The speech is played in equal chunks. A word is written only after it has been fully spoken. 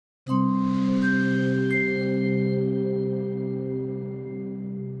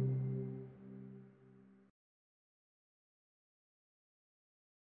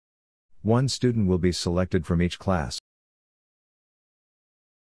One student will be selected from each class.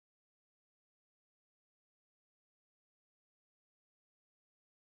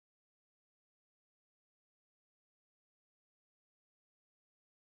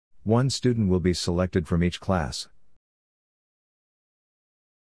 One student will be selected from each class.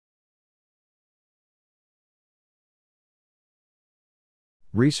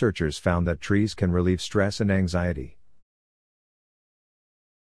 Researchers found that trees can relieve stress and anxiety.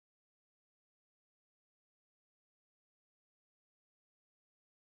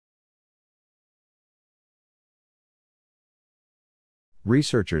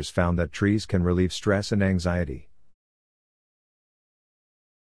 Researchers found that trees can relieve stress and anxiety.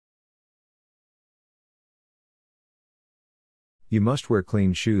 You must wear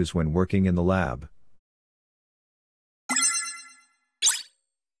clean shoes when working in the lab.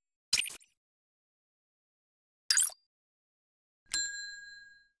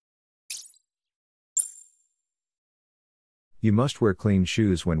 You must wear clean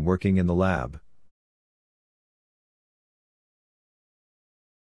shoes when working in the lab.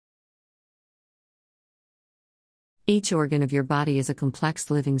 Each organ of your body is a complex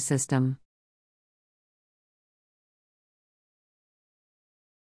living system.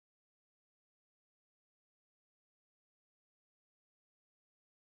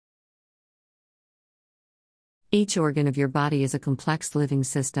 Each organ of your body is a complex living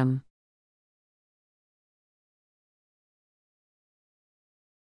system.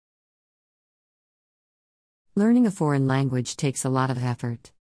 Learning a foreign language takes a lot of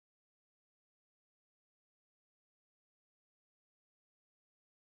effort.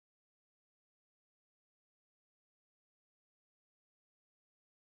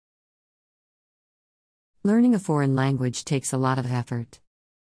 Learning a foreign language takes a lot of effort.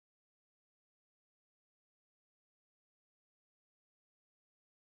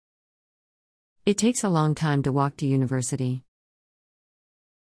 It takes a long time to walk to university.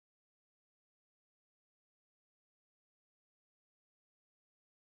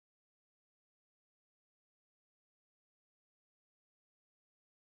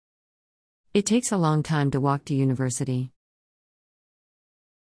 It takes a long time to walk to university.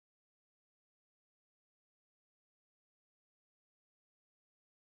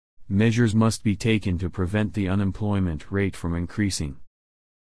 Measures must be taken to prevent the unemployment rate from increasing.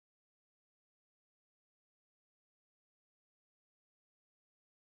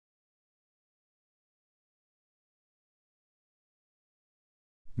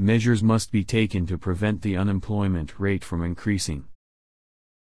 Measures must be taken to prevent the unemployment rate from increasing.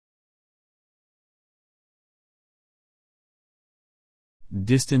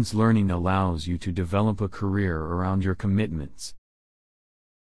 Distance learning allows you to develop a career around your commitments.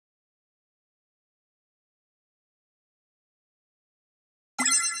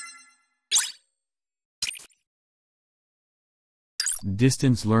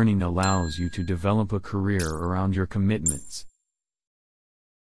 Distance learning allows you to develop a career around your commitments.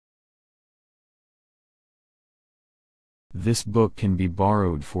 This book can be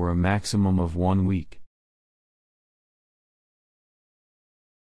borrowed for a maximum of 1 week.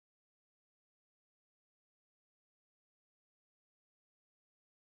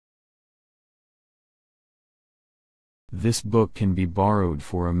 This book can be borrowed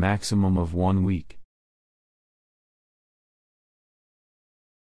for a maximum of 1 week.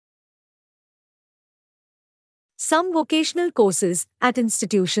 Some vocational courses at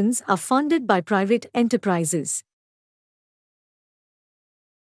institutions are funded by private enterprises.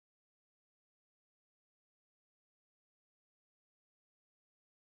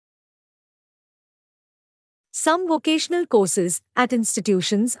 Some vocational courses at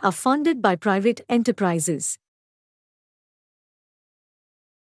institutions are funded by private enterprises.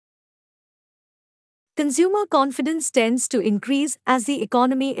 Consumer confidence tends to increase as the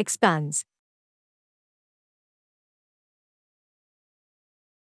economy expands.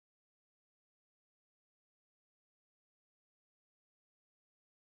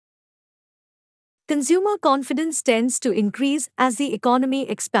 Consumer confidence tends to increase as the economy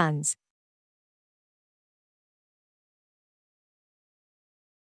expands.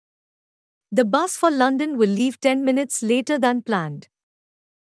 The bus for London will leave 10 minutes later than planned.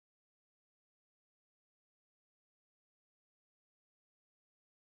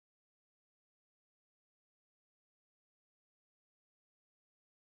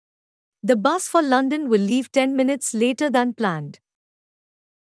 The bus for London will leave 10 minutes later than planned.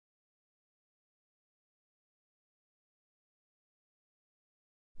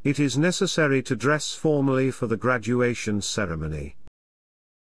 It is necessary to dress formally for the graduation ceremony.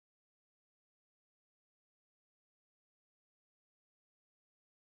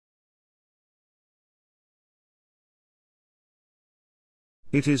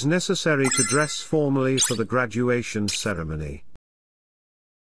 It is necessary to dress formally for the graduation ceremony.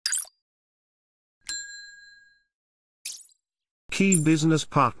 Key business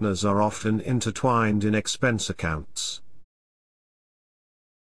partners are often intertwined in expense accounts.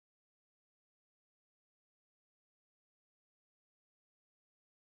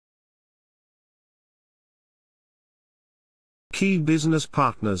 Key business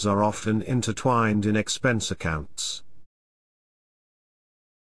partners are often intertwined in expense accounts.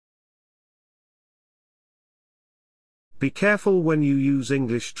 Be careful when you use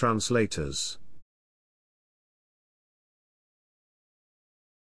English translators.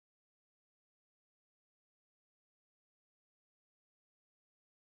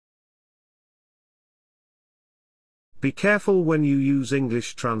 Be careful when you use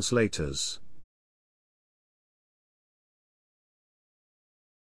English translators.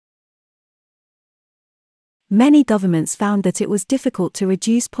 Many governments found that it was difficult to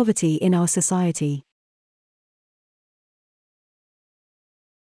reduce poverty in our society.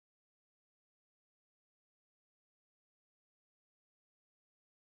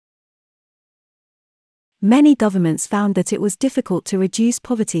 Many governments found that it was difficult to reduce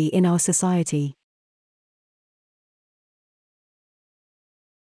poverty in our society.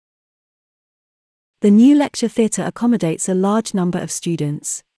 The new lecture theatre accommodates a large number of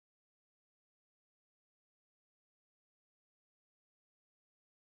students.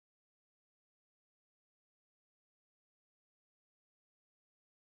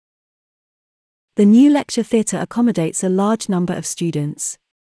 The new lecture theatre accommodates a large number of students.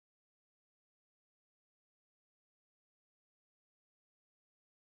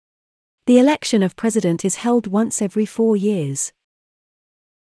 The election of president is held once every 4 years.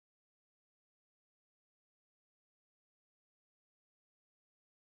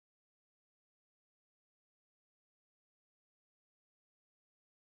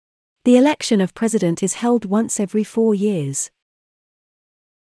 The election of president is held once every 4 years.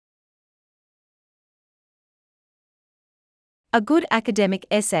 A good academic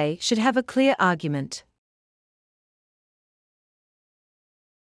essay should have a clear argument.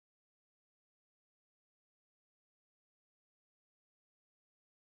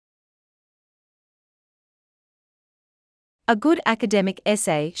 A good academic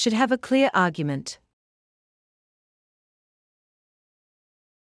essay should have a clear argument.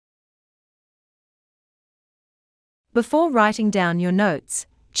 Before writing down your notes,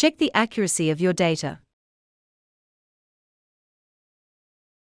 check the accuracy of your data.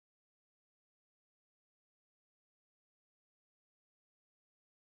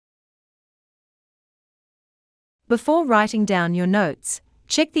 Before writing down your notes,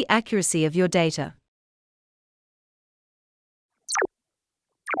 check the accuracy of your data.